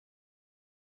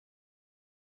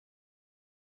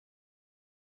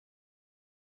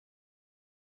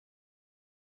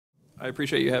I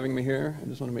appreciate you having me here. I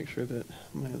just want to make sure that,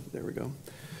 there we go.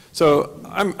 So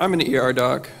I'm an ER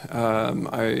doc.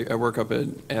 I work up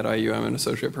at IU. I'm an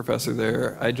associate professor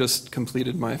there. I just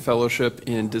completed my fellowship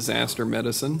in disaster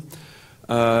medicine.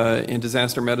 And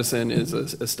disaster medicine is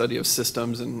a study of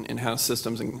systems and how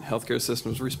systems and healthcare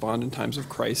systems respond in times of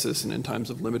crisis and in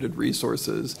times of limited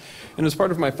resources. And as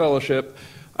part of my fellowship,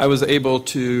 I was able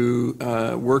to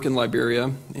work in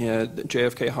Liberia at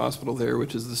JFK Hospital there,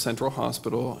 which is the central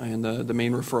hospital and the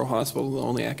main referral hospital, the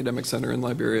only academic center in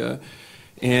Liberia.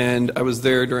 And I was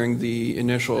there during the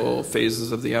initial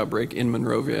phases of the outbreak in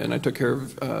Monrovia, and I took care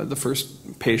of the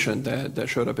first patient that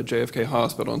showed up at JFK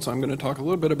Hospital. And so I'm going to talk a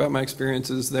little bit about my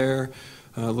experiences there,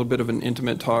 a little bit of an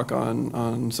intimate talk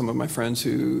on some of my friends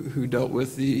who dealt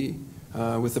with the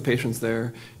patients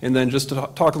there, and then just to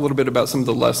talk a little bit about some of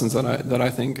the lessons that I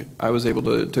think I was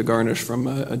able to garnish from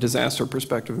a disaster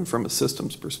perspective and from a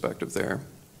systems perspective there.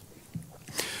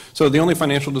 So the only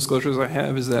financial disclosures I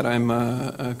have is that I'm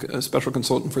a special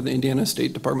consultant for the Indiana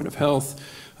State Department of Health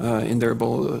in their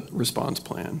Ebola response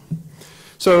plan.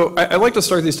 So I like to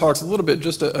start these talks a little bit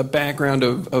just a background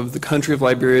of the country of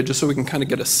Liberia, just so we can kind of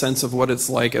get a sense of what it's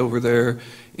like over there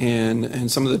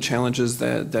and some of the challenges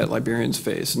that Liberians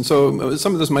face. And so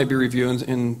some of this might be review,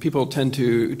 and people tend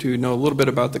to know a little bit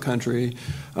about the country,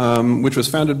 which was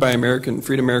founded by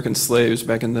freed American slaves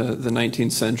back in the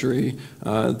 19th century.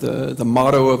 The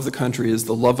motto of the country is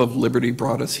 "The love of liberty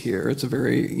brought us here." It's a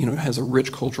very, has a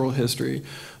rich cultural history.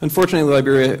 Unfortunately,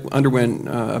 Liberia underwent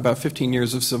about 15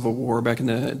 years of civil war back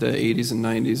in the 80s and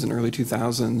 90s and early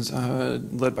 2000s,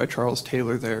 led by Charles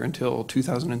Taylor there until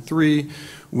 2003,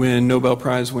 when Nobel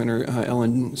Prize winner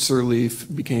Ellen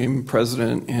Sirleaf became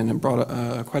president and brought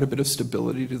quite a bit of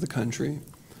stability to the country.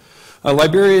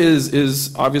 Liberia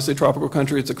is obviously a tropical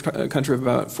country. It's a country of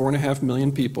about 4.5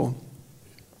 million people.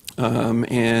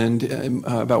 And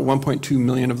about 1.2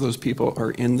 million of those people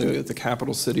are in the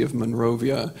capital city of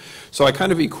Monrovia. So I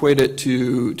kind of equate it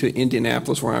to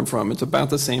Indianapolis, where I'm from. It's about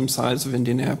the same size of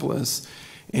Indianapolis,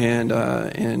 and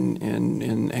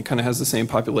kind of has the same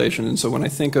population. And so when I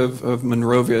think of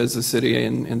Monrovia as a city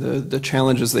and the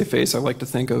challenges they face, I like to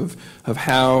think of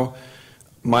how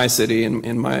my city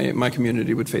and my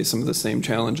community would face some of the same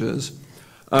challenges.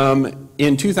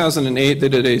 In 2008, they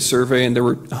did a survey, and there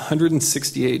were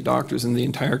 168 doctors in the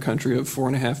entire country of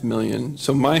 4.5 million.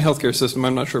 So my healthcare system,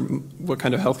 I'm not sure what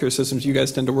kind of healthcare systems you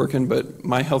guys tend to work in, but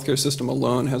my healthcare system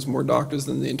alone has more doctors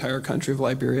than the entire country of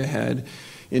Liberia had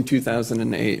in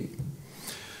 2008.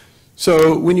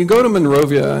 So when you go to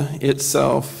Monrovia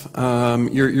itself,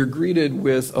 you're greeted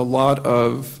with a lot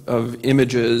of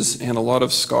images and a lot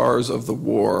of scars of the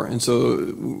war. And so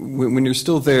when you're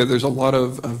still there, there's a lot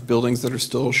of buildings that are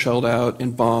still shelled out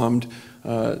and bombed.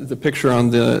 The picture on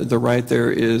the right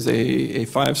there is a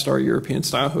 5-star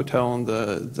European-style hotel in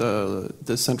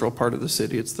the central part of the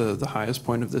city. It's the highest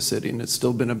point of the city, and it's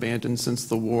still been abandoned since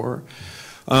the war.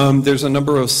 There's a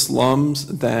number of slums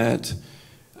that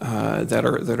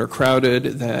are crowded,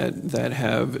 that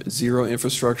have zero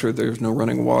infrastructure. There's no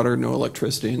running water, no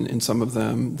electricity in some of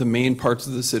them. The main parts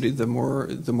of the city, the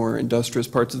more industrious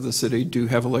parts of the city, do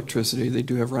have electricity. They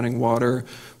do have running water,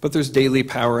 but there's daily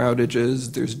power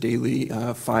outages. There's daily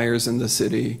fires in the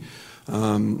city,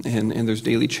 and there's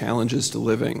daily challenges to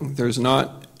living. There's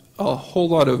not a whole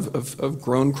lot of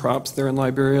grown crops there in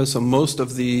Liberia, so most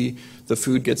of the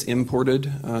food gets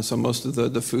imported. So most of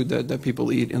the food that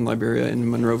people eat in Liberia, in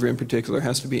Monrovia in particular,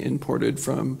 has to be imported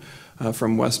from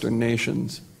Western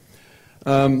nations.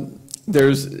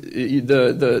 There's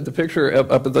the picture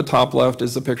up at the top left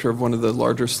is a picture of one of the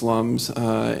larger slums,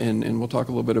 and we'll talk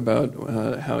a little bit about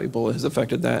how Ebola has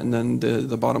affected that. And then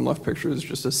the bottom left picture is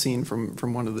just a scene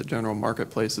from one of the general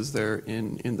marketplaces there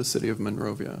in the city of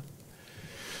Monrovia.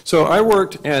 So I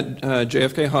worked at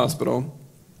JFK Hospital,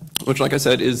 which, like I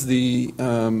said, is the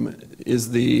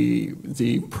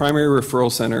primary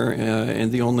referral center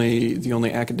and the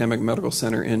only academic medical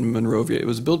center in Monrovia. It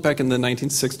was built back in the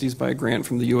 1960s by a grant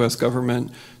from the U.S.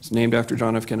 government. It's named after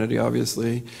John F. Kennedy,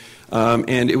 obviously.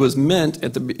 And it was meant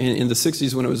in the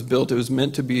 60s when it was built, it was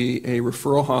meant to be a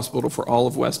referral hospital for all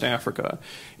of West Africa.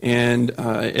 And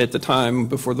at the time,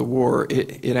 before the war,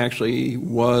 it actually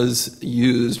was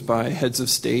used by heads of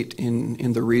state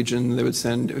in the region. They would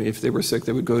send, if they were sick,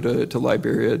 they would go to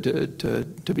Liberia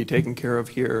to be taken care of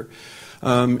here.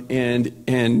 And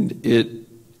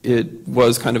it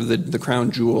was kind of the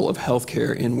crown jewel of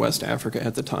healthcare in West Africa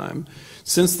at the time.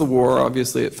 Since the war,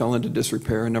 obviously, it fell into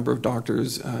disrepair. A number of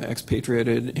doctors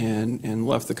expatriated and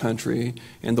left the country,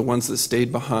 and the ones that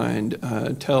stayed behind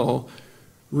tell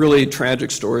really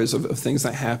tragic stories of things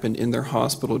that happened in their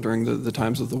hospital during the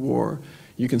times of the war.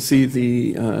 You can see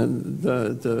the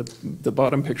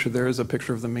bottom picture there is a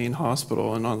picture of the main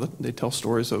hospital, and they tell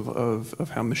stories of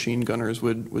how machine gunners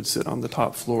would sit on the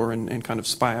top floor and kind of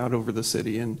spy out over the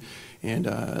city and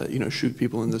shoot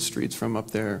people in the streets from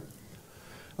up there.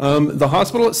 The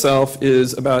hospital itself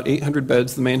is about 800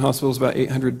 beds. The main hospital is about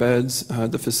 800 beds.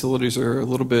 The facilities are a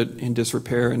little bit in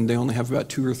disrepair, and they only have about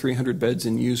 200 or 300 beds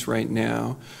in use right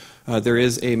now. There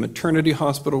is a maternity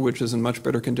hospital, which is in much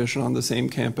better condition on the same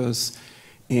campus.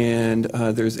 And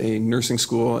there's a nursing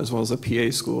school as well as a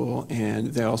PA school,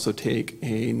 and they also take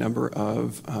a number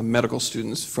of medical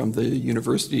students from the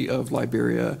University of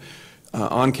Liberia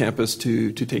on campus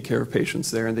to take care of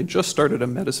patients there. And they just started a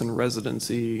medicine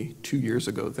residency 2 years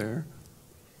ago there.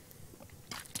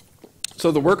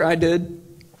 So the work I did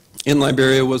in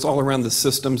Liberia was all around the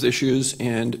systems issues,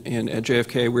 and at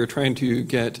JFK we were trying to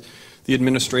get the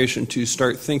administration to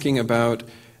start thinking about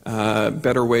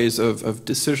better ways of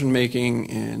decision making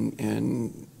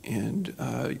and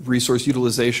resource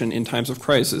utilization in times of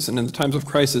crisis. And in the times of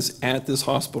crisis at this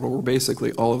hospital were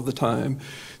basically all of the time.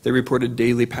 They reported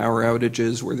daily power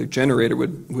outages where the generator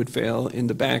would fail in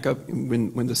the backup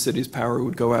when the city's power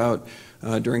would go out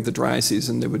during the dry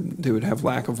season. They would have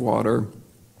lack of water,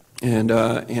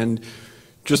 and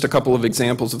just a couple of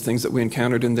examples of things that we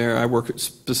encountered in there. I work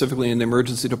specifically in the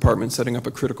emergency department, setting up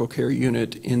a critical care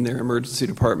unit in their emergency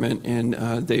department, and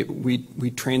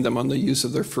we trained them on the use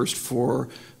of their first 4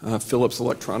 Philips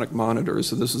electronic monitors.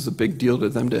 So this was a big deal to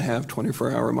them to have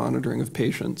 24-hour monitoring of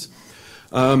patients.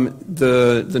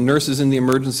 The nurses in the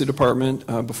emergency department,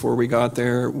 before we got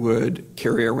there, would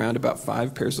carry around about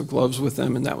 5 pairs of gloves with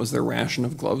them, and that was their ration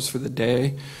of gloves for the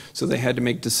day. So they had to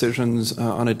make decisions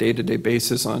on a day-to-day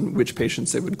basis on which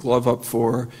patients they would glove up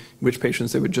for, which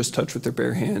patients they would just touch with their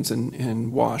bare hands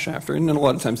and wash after. And then a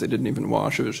lot of times they didn't even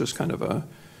wash. It was just kind of a,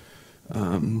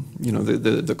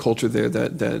 the culture there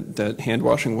that hand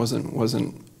washing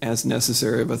wasn't as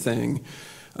necessary of a thing.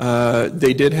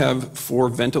 They did have 4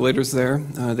 ventilators there.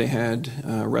 They had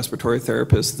respiratory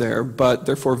therapists there, but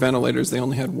their 4 ventilators, they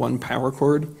only had 1 power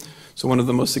cord. So one of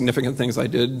the most significant things I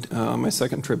did on my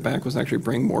second trip back was actually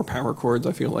bring more power cords.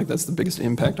 I feel like that's the biggest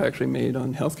impact I actually made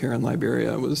on healthcare in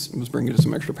Liberia was bringing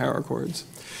some extra power cords.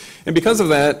 And because of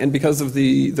that, and because of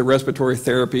the respiratory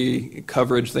therapy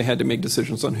coverage, they had to make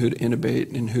decisions on who to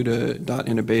intubate and who to not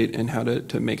intubate and how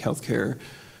to make healthcare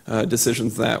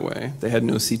decisions that way. They had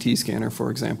no CT scanner, for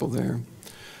example, there.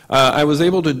 I was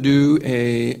able to do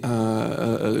a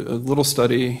little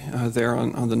study there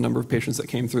on the number of patients that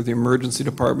came through the emergency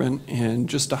department, and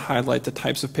just to highlight the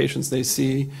types of patients they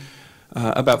see.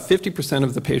 About 50%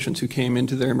 of the patients who came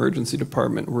into their emergency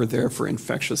department were there for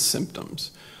infectious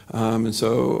symptoms. And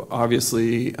so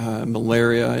obviously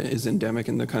malaria is endemic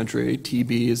in the country,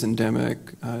 TB is endemic,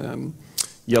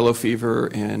 yellow fever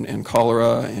and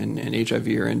cholera and HIV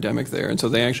are endemic there. And so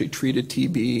they actually treated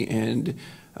TB and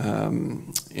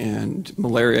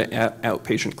malaria at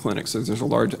outpatient clinics. So there's a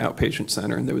large outpatient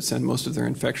center, and they would send most of their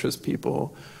infectious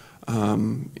people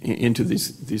into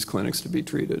these clinics to be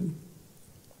treated.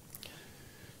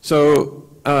 So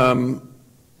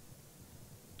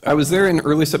I was there in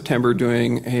early September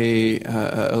doing a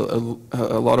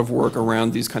lot of work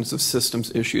around these kinds of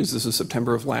systems issues. This is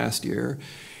September of last year.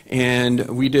 And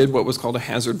we did what was called a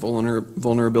hazard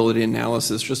vulnerability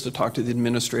analysis, just to talk to the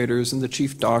administrators and the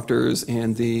chief doctors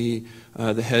and the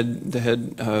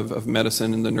head of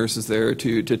medicine and the nurses there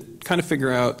to kind of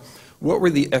figure out what were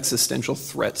the existential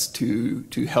threats to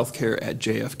healthcare at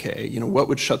JFK. You know, what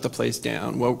would shut the place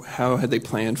down? How had they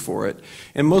planned for it?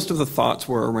 And most of the thoughts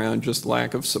were around just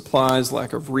lack of supplies,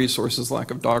 lack of resources,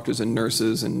 lack of doctors and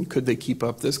nurses, and could they keep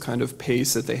up this kind of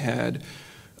pace that they had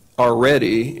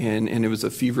already, and it was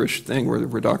a feverish thing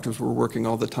where doctors were working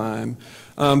all the time.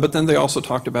 But then they also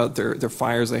talked about their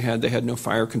fires they had. They had no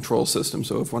fire control system,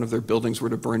 so if one of their buildings were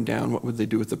to burn down, what would they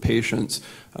do with the patients?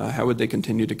 How would they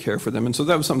continue to care for them? And so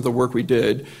that was some of the work we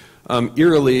did.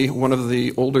 Eerily, one of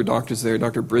the older doctors there,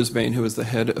 Dr. Brisbane, who was the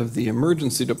head of the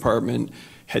emergency department,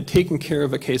 had taken care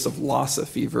of a case of Lassa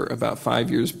fever about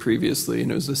 5 years previously,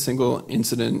 and it was a single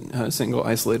incident, single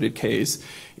isolated case.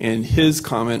 And his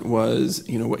comment was,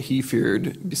 you know, what he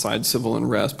feared, besides civil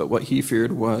unrest, but what he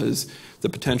feared was the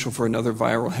potential for another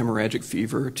viral hemorrhagic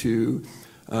fever to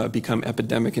become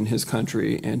epidemic in his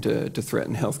country and to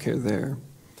threaten healthcare there.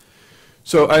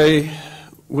 So I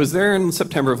was there in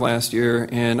September of last year,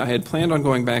 and I had planned on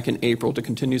going back in April to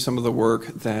continue some of the work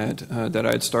that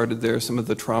I had started there, some of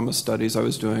the trauma studies I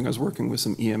was doing. I was working with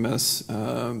some EMS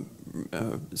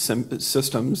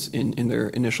systems in their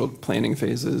initial planning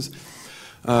phases.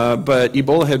 But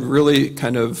Ebola had really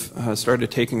kind of started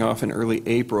taking off in early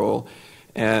April,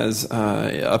 as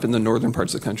up in the northern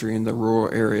parts of the country in the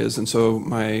rural areas. And so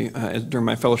during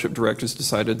my fellowship, directors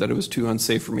decided that it was too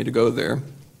unsafe for me to go there,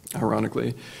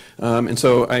 ironically. And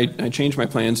so I changed my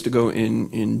plans to go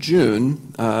in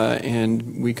June,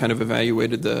 and we kind of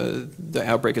evaluated the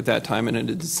outbreak at that time, and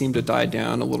it seemed to die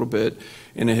down a little bit,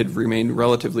 and it had remained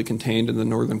relatively contained in the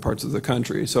northern parts of the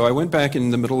country. So I went back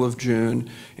in the middle of June,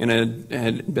 and I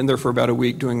had been there for about a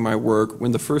week doing my work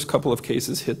when the first couple of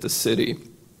cases hit the city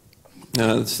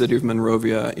of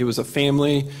Monrovia. It was a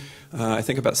family. I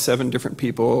think about 7 different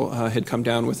people had come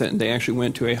down with it, and they actually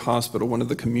went to a hospital, one of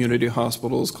the community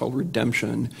hospitals called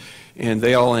Redemption, and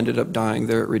they all ended up dying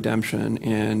there at Redemption.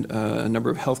 And a number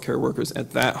of healthcare workers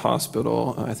at that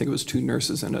hospital, I think it was 2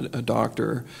 nurses and a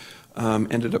doctor,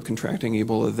 ended up contracting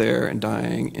Ebola there and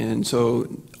dying. And so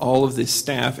all of the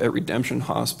staff at Redemption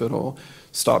Hospital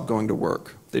stopped going to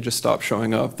work. They just stopped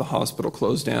showing up. The hospital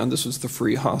closed down. This was the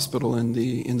free hospital in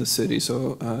the city,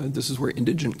 so this is where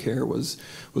indigent care was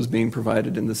being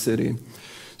provided in the city.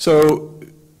 So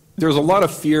there was a lot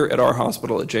of fear at our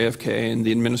hospital at JFK, and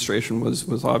the administration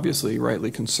was obviously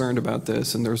rightly concerned about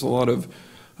this, and there was a lot of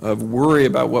worry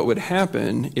about what would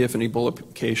happen if an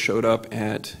Ebola case showed up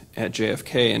at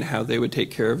JFK and how they would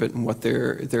take care of it and what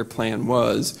their plan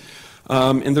was.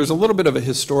 And there's a little bit of a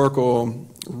historical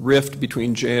rift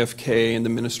between JFK and the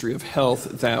Ministry of Health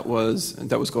that was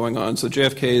going on. So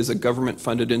JFK is a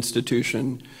government-funded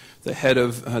institution. The head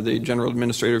of the general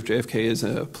administrator of JFK is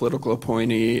a political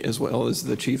appointee, as well as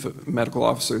the chief medical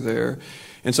officer there.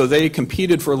 And so they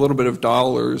competed for a little bit of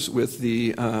dollars with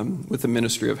the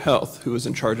Ministry of Health, who was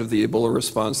in charge of the Ebola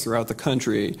response throughout the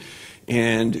country,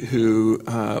 and who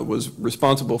was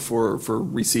responsible for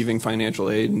receiving financial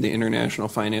aid and the international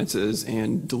finances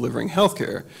and delivering health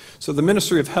care. So the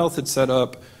Ministry of Health had set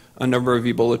up a number of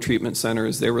Ebola treatment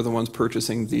centers. They were the ones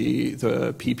purchasing the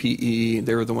PPE.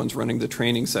 They were the ones running the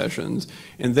training sessions.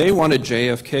 And they wanted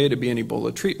JFK to be an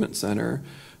Ebola treatment center.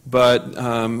 But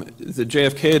the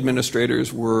JFK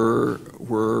administrators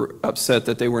were upset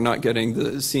that they were not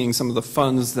seeing some of the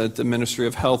funds that the Ministry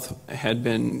of Health had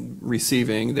been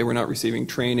receiving. They were not receiving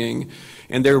training,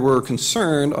 and they were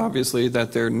concerned, obviously,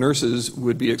 that their nurses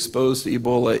would be exposed to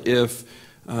Ebola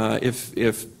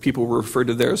if people were referred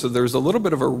to there. So there was a little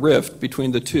bit of a rift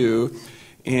between the two.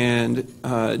 And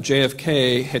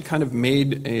JFK had kind of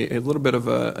made a little bit of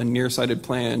a nearsighted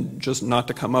plan just not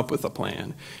to come up with a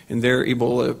plan. And their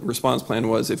Ebola response plan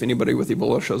was, if anybody with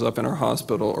Ebola shows up in our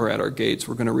hospital or at our gates,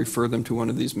 we're going to refer them to one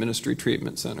of these ministry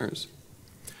treatment centers.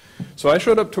 So I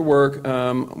showed up to work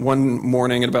one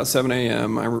morning at about 7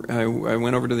 a.m. I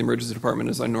went over to the emergency department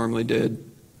as I normally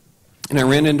did. And I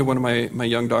ran into one of my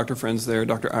young doctor friends there,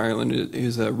 Dr. Ireland,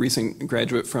 who's a recent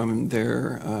graduate from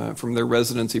their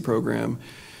residency program.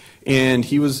 And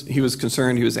he was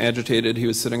concerned, he was agitated, he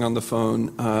was sitting on the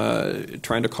phone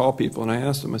trying to call people. And I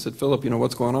asked him, I said, Philip,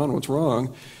 what's going on, what's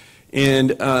wrong?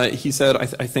 And he said,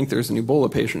 I think there's an Ebola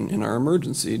patient in our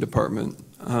emergency department.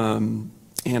 And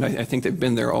I think they've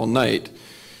been there all night.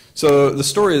 So the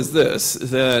story is this,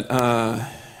 that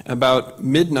about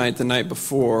midnight the night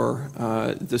before,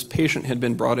 this patient had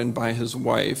been brought in by his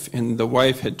wife, and the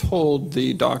wife had told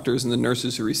the doctors and the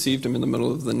nurses who received him in the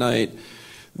middle of the night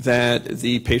that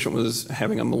the patient was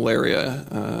having a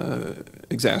malaria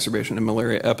exacerbation, a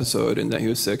malaria episode, and that he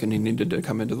was sick and he needed to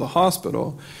come into the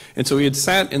hospital. And so he had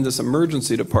sat in this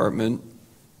emergency department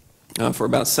for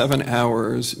about 7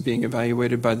 hours, being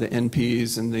evaluated by the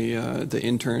NPs and the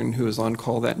intern who was on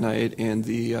call that night and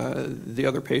the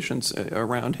other patients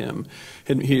around him.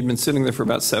 He had been sitting there for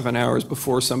about 7 hours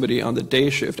before somebody on the day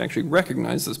shift actually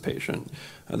recognized this patient.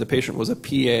 The patient was a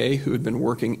PA who had been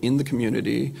working in the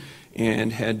community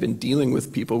and had been dealing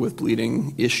with people with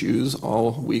bleeding issues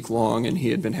all week long, and he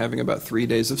had been having about 3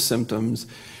 days of symptoms.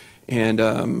 And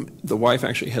the wife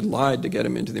actually had lied to get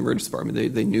him into the emergency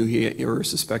department. They knew he or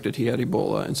suspected he had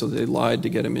Ebola, and so they lied to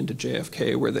get him into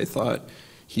JFK, where they thought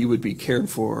he would be cared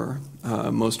for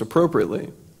most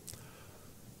appropriately.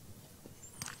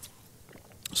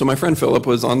 So my friend Philip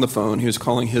was on the phone. He was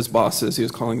calling his bosses. He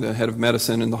was calling the head of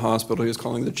medicine in the hospital. He was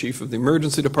calling the chief of the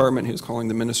emergency department. He was calling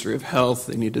the Ministry of Health.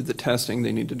 They needed the testing.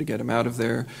 They needed to get him out of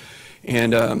there.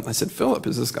 And I said, Philip,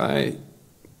 is this guy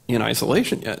in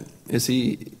isolation yet? Is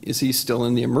he still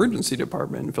in the emergency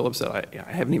department? And Philip said,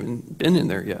 I haven't even been in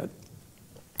there yet.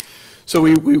 So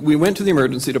we went to the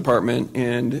emergency department,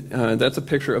 and that's a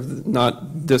picture of,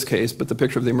 not this case, but the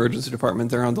picture of the emergency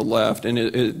department there on the left. And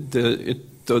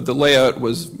the layout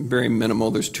was very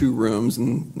minimal. There's 2 rooms,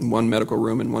 and one medical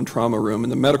room and one trauma room.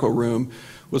 And the medical room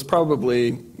was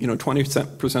probably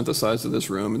 20% the size of this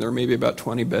room, and there were maybe about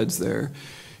 20 beds there.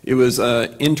 It was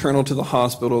internal to the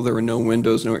hospital. There were no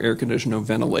windows, no air conditioning, no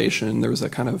ventilation. There was a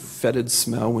kind of fetid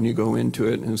smell when you go into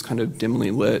it, and it was kind of dimly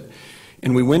lit.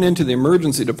 And we went into the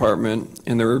emergency department,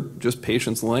 and there were just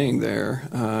patients laying there,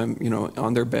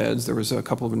 on their beds. There was a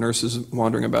couple of nurses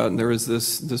wandering about, and there was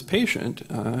this patient,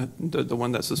 the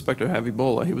one that suspected to have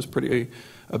Ebola. He was pretty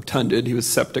obtunded. He was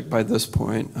septic by this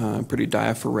point, pretty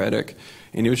diaphoretic,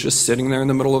 and he was just sitting there in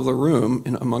the middle of the room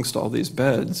amongst all these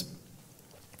beds.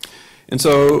 And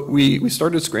so we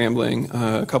started scrambling.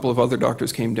 A couple of other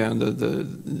doctors came down,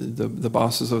 the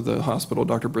bosses of the hospital,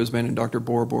 Dr. Brisbane and Dr.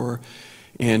 Borbor,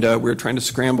 and we were trying to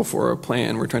scramble for a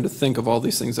plan. We were trying to think of all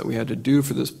these things that we had to do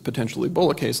for this potential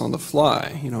Ebola case on the fly.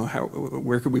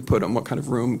 Where could we put him? What kind of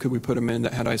room could we put him in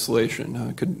that had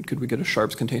isolation? Could we get a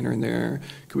sharps container in there?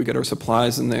 Could we get our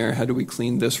supplies in there? How do we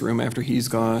clean this room after he's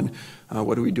gone?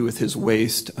 What do we do with his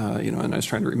waste? And I was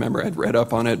trying to remember. I'd read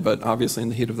up on it, but obviously in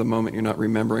the heat of the moment, you're not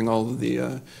remembering all of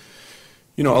the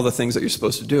all the things that you're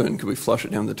supposed to do. And could we flush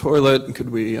it down the toilet? And could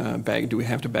we do we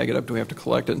have to bag it up? Do we have to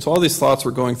collect it? And so all these thoughts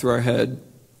were going through our head.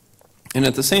 And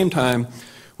at the same time,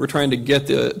 we're trying to get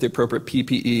the appropriate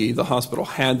PPE. The hospital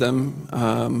had them.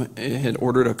 It had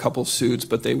ordered a couple suits,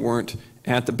 but they weren't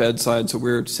at the bedside, so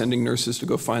we were sending nurses to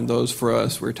go find those for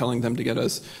us. We were telling them to get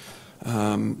us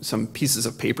some pieces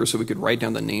of paper so we could write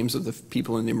down the names of the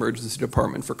people in the emergency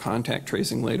department for contact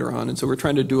tracing later on. And so we're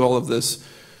trying to do all of this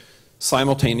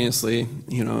simultaneously,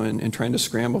 and trying to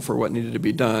scramble for what needed to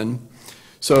be done.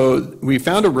 So we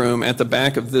found a room at the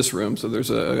back of this room. So there's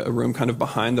a room kind of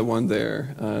behind the one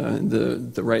there.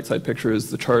 The right side picture is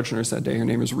the charge nurse that day. Her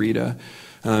name is Rita.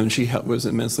 She was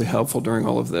immensely helpful during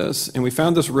all of this. And we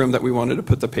found this room that we wanted to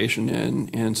put the patient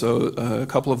in. And so a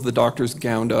couple of the doctors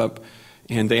gowned up,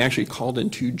 and they actually called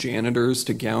in 2 janitors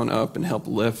to gown up and help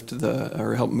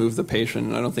help move the patient.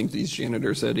 And I don't think these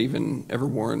janitors had even ever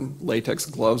worn latex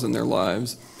gloves in their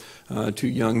lives. 2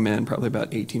 young men, probably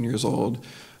about 18 years old.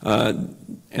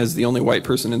 As the only white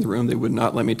person in the room, they would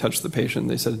not let me touch the patient.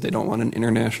 They said they don't want an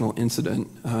international incident,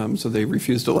 so they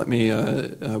refused to let me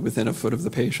within a foot of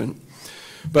the patient.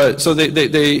 But so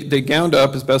they gowned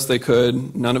up as best they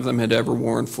could. None of them had ever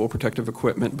worn full protective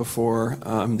equipment before.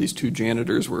 These 2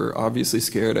 janitors were obviously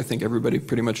scared. I think everybody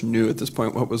pretty much knew at this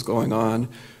point what was going on.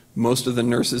 Most of the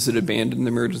nurses had abandoned the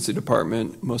emergency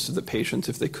department. Most of the patients,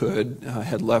 if they could,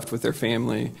 had left with their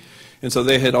family. And so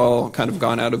they had all kind of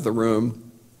gone out of the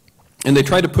room. And they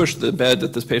tried to push the bed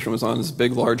that this patient was on, this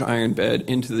big, large iron bed,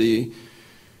 into the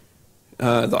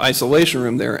isolation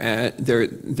room they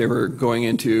were going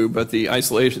into, but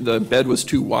the bed was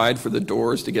too wide for the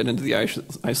doors to get into the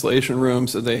isolation room,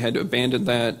 so they had to abandon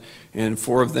that, and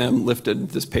 4 of them lifted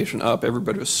this patient up.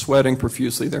 Everybody was sweating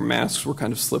profusely. Their masks were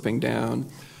kind of slipping down.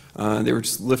 They were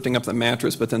just lifting up the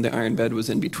mattress, but then the iron bed was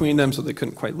in between them, so they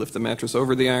couldn't quite lift the mattress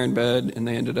over the iron bed, and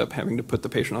they ended up having to put the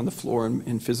patient on the floor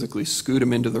and physically scoot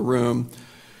him into the room.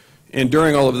 And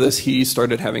during all of this, he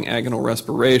started having agonal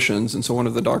respirations, and so one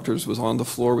of the doctors was on the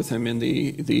floor with him in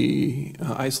the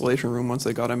isolation room once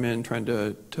they got him in, trying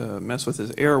to mess with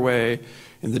his airway.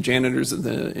 And the janitors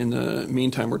in the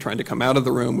meantime were trying to come out of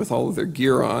the room with all of their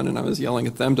gear on, and I was yelling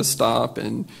at them to stop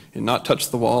and not touch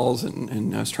the walls,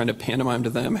 and I was trying to pantomime to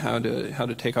them how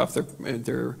to take off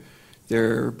their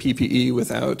PPE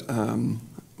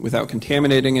without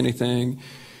contaminating anything.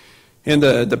 And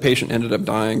the patient ended up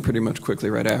dying pretty much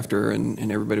quickly right after,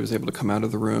 and everybody was able to come out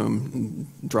of the room,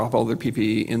 drop all their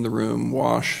PPE in the room,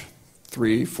 wash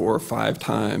 3, 4, 5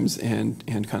 times,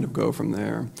 and kind of go from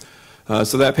there.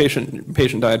 So that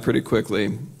patient died pretty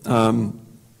quickly. And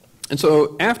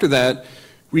so after that,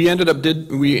 we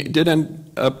did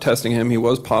end up testing him. He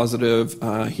was positive.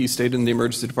 He stayed in the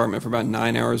emergency department for about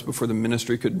 9 hours before the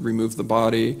ministry could remove the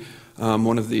body.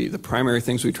 One of the primary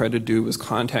things we tried to do was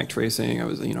contact tracing. I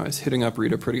was hitting up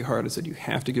Rita pretty hard. I said, you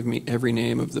have to give me every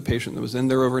name of the patient that was in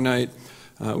there overnight.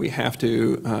 We have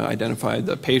to identify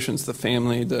the patients, the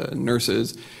family, the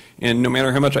nurses. And no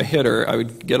matter how much I hit her, I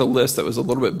would get a list that was a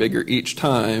little bit bigger each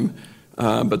time.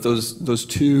 But those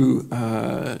 2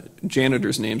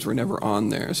 janitors' names were never on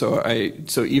there. So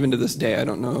even to this day, I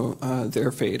don't know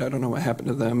their fate. I don't know what happened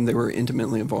to them. They were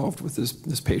intimately involved with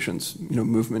this patient's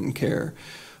movement and care,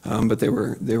 but they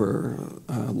were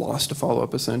lost to follow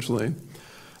up essentially.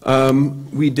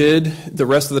 We did, the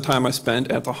rest of the time I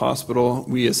spent at the hospital,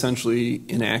 we essentially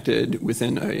enacted,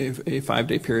 within a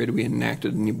 5-day period, we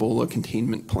enacted an Ebola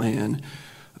containment plan.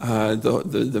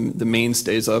 The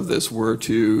mainstays of this were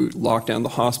to lock down the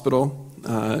hospital,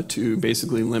 to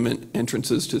basically limit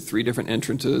entrances to 3 different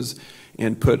entrances,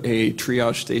 and put a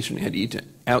triage station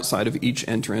outside of each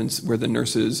entrance where the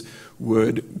nurses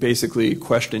would basically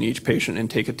question each patient and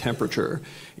take a temperature.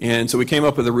 And so we came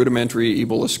up with a rudimentary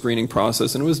Ebola screening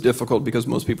process, and it was difficult because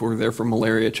most people were there for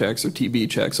malaria checks or TB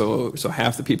checks, so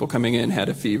half the people coming in had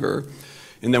a fever.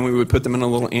 And then we would put them in a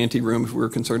little ante-room if we were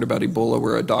concerned about Ebola,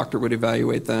 where a doctor would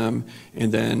evaluate them,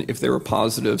 and then if they were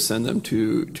positive, send them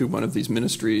to one of these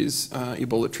ministries'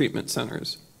 Ebola treatment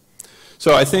centers.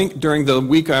 So I think during the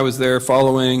week I was there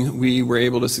following, we were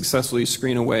able to successfully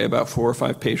screen away about 4 or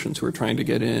 5 patients who were trying to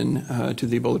get in to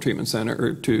the Ebola treatment center,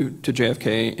 or to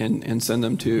JFK, and send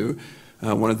them to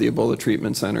one of the Ebola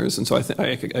treatment centers. And so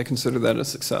I consider that a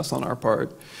success on our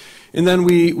part. And then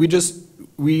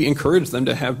we encouraged them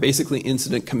to have basically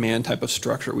incident command type of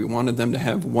structure. We wanted them to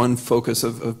have one focus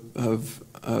of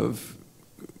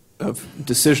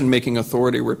decision-making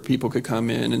authority where people could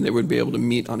come in and they would be able to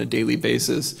meet on a daily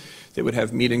basis. They would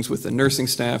have meetings with the nursing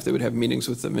staff, they would have meetings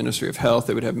with the Ministry of Health,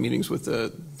 they would have meetings with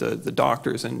the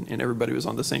doctors, and everybody was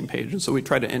on the same page. And so we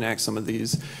tried to enact some of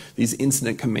these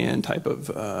incident command type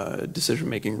of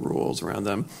decision-making rules around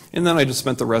them. And then I just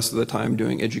spent the rest of the time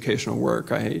doing educational work.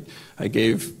 I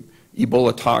gave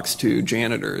Ebola talks to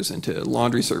janitors and to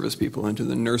laundry service people and to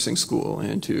the nursing school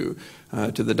and to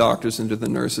the doctors and to the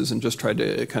nurses, and just tried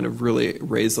to kind of really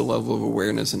raise the level of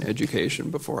awareness and education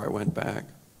before I went back.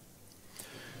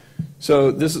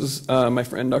 So this is my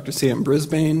friend Dr. Sam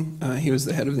Brisbane. He was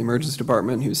the head of the emergency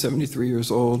department. He was 73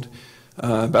 years old.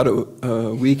 About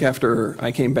a week after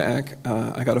I came back,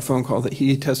 I got a phone call that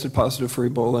he tested positive for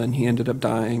Ebola and he ended up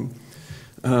dying.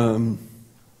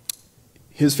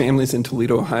 His family's in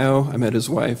Toledo, Ohio. I met his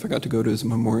wife. I got to go to his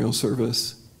memorial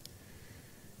service.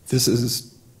 This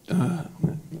is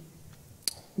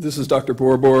Dr.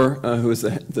 Borbor, who was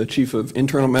the chief of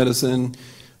internal medicine.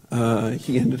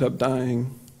 He ended up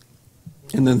dying.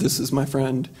 And then this is my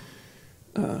friend,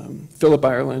 Philip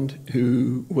Ireland,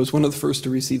 who was one of the first to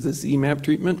receive the ZMapp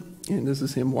treatment. And this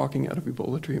is him walking out of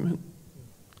Ebola treatment.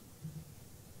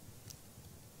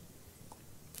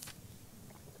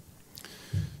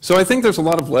 So I think there's a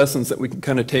lot of lessons that we can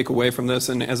kind of take away from this.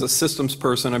 And as a systems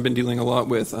person, I've been dealing a lot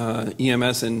with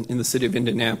EMS in the city of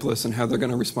Indianapolis and how they're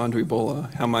going to respond to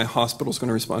Ebola, how my hospital's going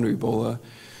to respond to Ebola,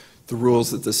 the rules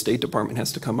that the State Department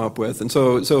has to come up with. And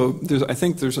so I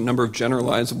think there's a number of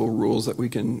generalizable rules that we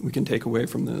can take away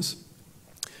from this.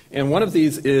 And one of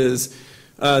these is,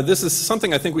 this is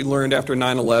something I think we learned after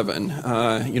 9/11.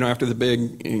 After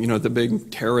the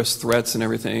big terrorist threats and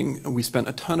everything, we spent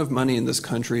a ton of money in this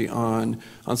country on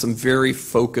some very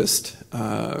focused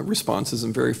responses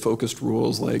and very focused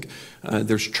rules. Like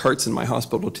there's charts in my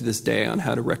hospital to this day on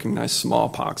how to recognize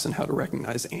smallpox and how to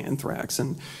recognize anthrax,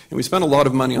 and we spent a lot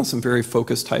of money on some very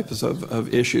focused types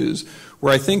of issues.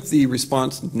 Where I think the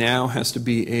response now has to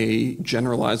be a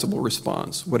generalizable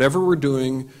response. Whatever we're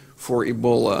doing for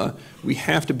Ebola, we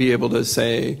have to be able to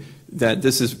say that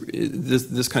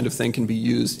this kind of thing can be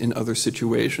used in other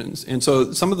situations. And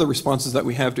so some of the responses that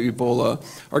we have to Ebola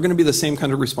are going to be the same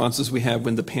kind of responses we have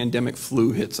when the pandemic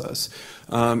flu hits us.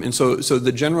 And so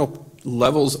the general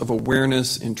levels of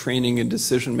awareness and training and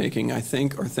decision making, I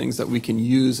think, are things that we can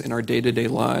use in our day-to-day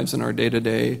lives and our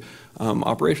day-to-day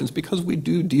operations, because we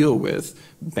do deal with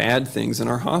bad things in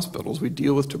our hospitals. We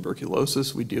deal with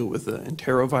tuberculosis, we deal with the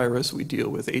enterovirus, we deal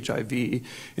with HIV,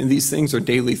 and these things are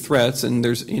daily threats, and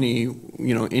there's any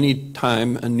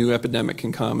time a new epidemic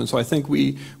can come. And so I think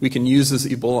we can use this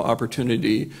Ebola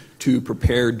opportunity to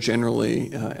prepare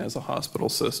generally as a hospital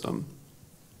system.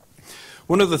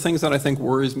 One of the things that I think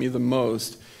worries me the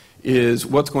most is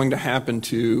what's going to happen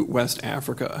to West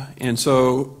Africa. And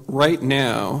so right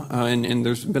now, and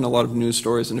there's been a lot of news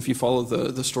stories, and if you follow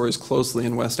the stories closely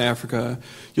in West Africa,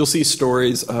 you'll see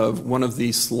stories of one of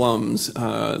the slums,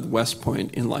 West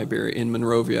Point in Liberia, in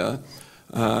Monrovia.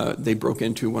 They broke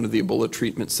into one of the Ebola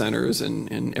treatment centers,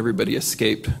 and everybody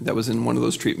escaped that was in one of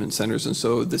those treatment centers. And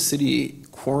so the city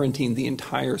quarantined the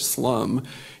entire slum,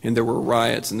 and there were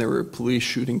riots, and there were police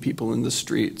shooting people in the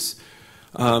streets.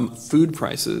 Food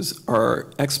prices are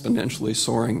exponentially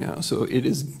soaring now, so it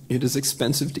is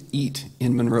expensive to eat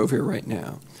in Monrovia right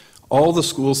now. All the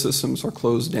school systems are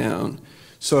closed down,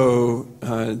 so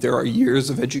there are years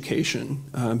of education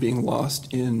being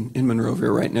lost in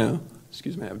Monrovia right now.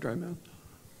 Excuse me, I have a dry mouth.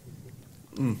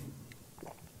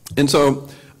 And so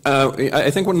I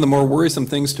think one of the more worrisome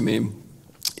things to me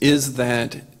is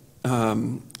that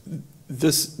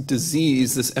this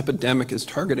disease, this epidemic, is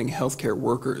targeting healthcare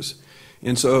workers.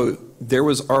 And so there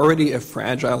was already a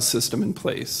fragile system in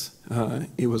place.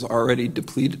 It was already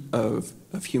depleted of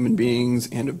human beings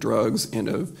and of drugs and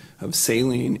of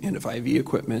saline and of IV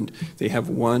equipment. They have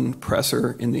one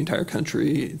presser in the entire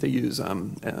country. They use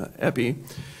EPI.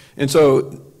 And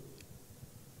so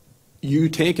you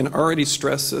take an already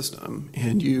stressed system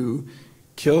and you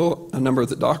kill a number of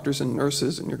the doctors and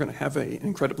nurses, and you're going to have an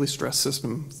incredibly stressed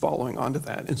system following onto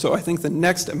that. And so I think the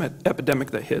next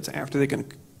epidemic that hits after they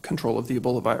get control of the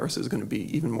Ebola virus is going to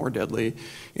be even more deadly,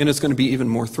 and it's going to be even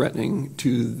more threatening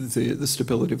to the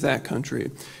stability of that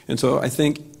country. And so I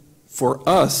think for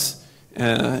us,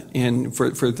 and for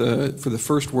the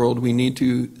first world, we need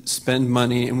to spend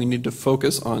money and we need to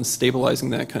focus on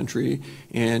stabilizing that country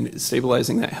and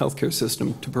stabilizing that healthcare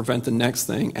system to prevent the next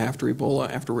thing after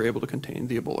Ebola, after we're able to contain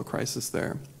the Ebola crisis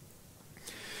there.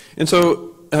 And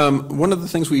so one of the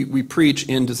things we preach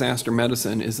in disaster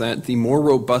medicine is that the more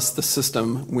robust the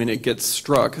system when it gets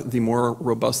struck, the more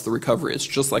robust the recovery. It's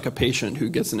just like a patient who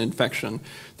gets an infection.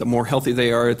 The more healthy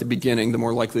they are at the beginning, the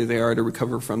more likely they are to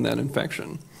recover from that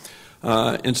infection.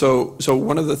 And so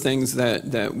one of the things that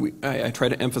I try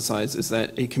to emphasize is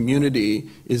that a community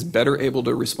is better able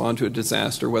to respond to a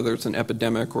disaster, whether it's an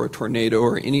epidemic or a tornado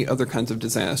or any other kinds of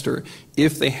disaster,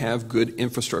 if they have good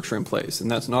infrastructure in place. And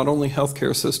that's not only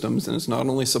healthcare systems, and it's not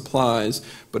only supplies,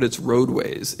 but it's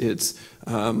roadways, it's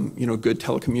good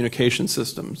telecommunication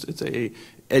systems, it's a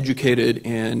educated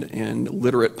and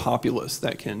literate populace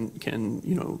that can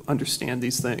understand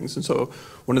these things. And so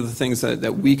one of the things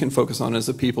that we can focus on as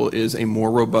a people is a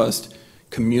more robust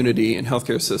community and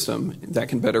healthcare system that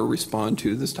can better respond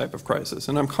to this type of crisis.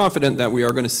 And I'm confident that we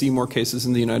are going to see more cases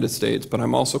in the United States, but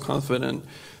I'm also confident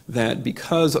that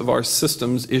because of our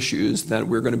systems issues that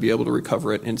we're going to be able to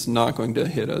recover it, and it's not going to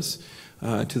hit us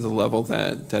to the level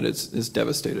that it's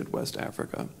devastated West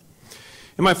Africa.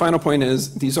 And my final point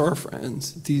is, these are our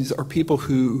friends. These are people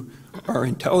who are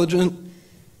intelligent,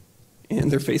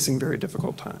 and they're facing very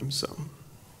difficult times. So,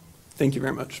 thank you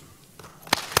very much.